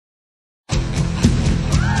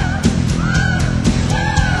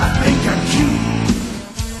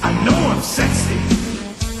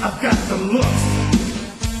looks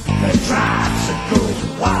that drives a girl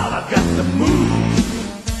wild. I've got the moves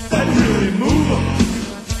that really move 'em.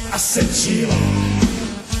 I said chill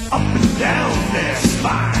up and down their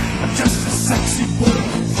spine. I'm just a sexy boy.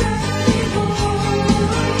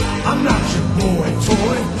 I'm not your boy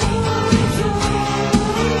toy.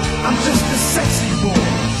 I'm just a sexy boy.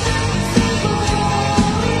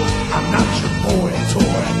 I'm not your boy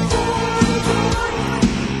toy.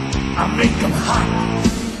 I make them hot,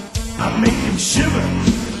 I make them shiver.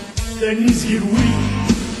 Their knees get weak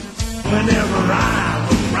whenever I'm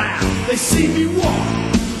around. They see me walk,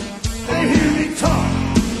 they hear me talk.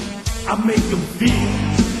 I make them feel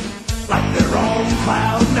like they're on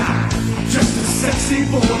cloud nine. Just a sexy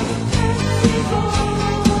boy.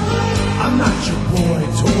 I'm not your boy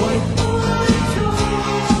toy.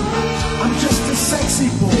 I'm just a sexy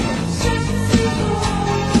boy.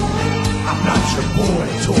 I'm not your boy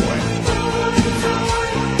toy.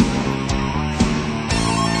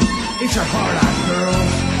 Ain't your heart out,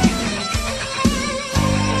 girls?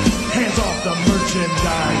 Hands off the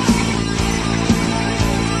merchandise.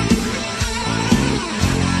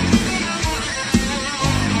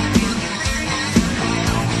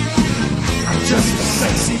 I'm just a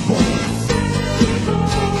sexy boy.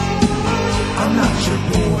 I'm not your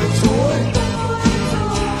boy toy.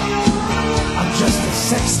 I'm just a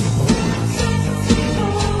sexy boy.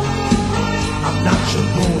 I'm not your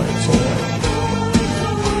boy toy.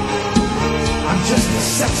 I'm just a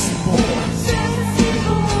sexy boy.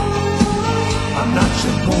 I'm not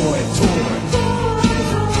your boy toy.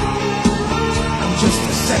 I'm just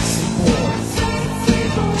a sexy boy.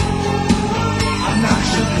 I'm not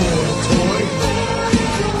your boy toy.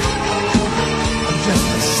 I'm just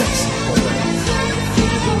a sexy boy.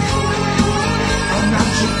 I'm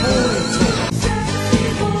not your boy toy.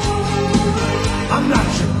 I'm not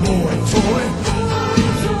your boy toy.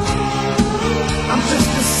 I'm just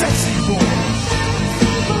a sexy boy.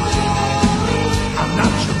 I'm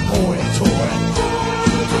not your boy toy.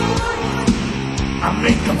 I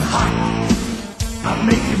make them hot, I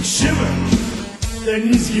make them shiver. Their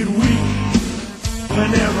knees get weak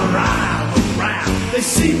whenever I'm around. They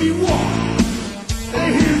see me walk, they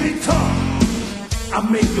hear me talk. I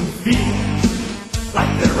make them feel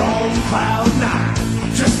like they're on cloud nine.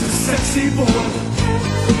 Just a sexy boy.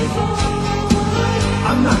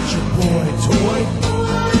 I'm not your boy toy.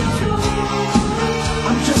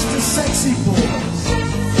 I'm just a sexy boy.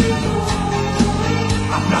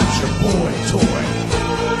 I'm not your boy toy.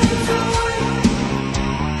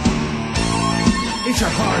 Ain't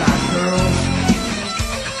your heart out, girls?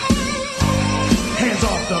 Hands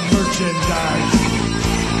off the merchandise.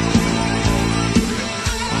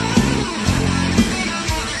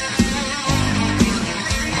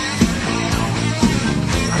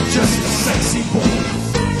 I'm just a sexy boy.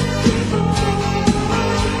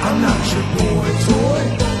 I'm not your boy toy.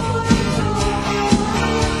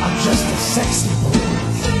 I'm just a sexy boy.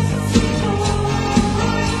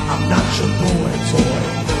 I'm not your boy toy.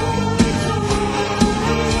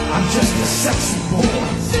 I'm just a sexy boy.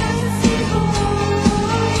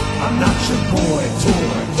 I'm not your boy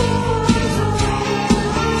toy.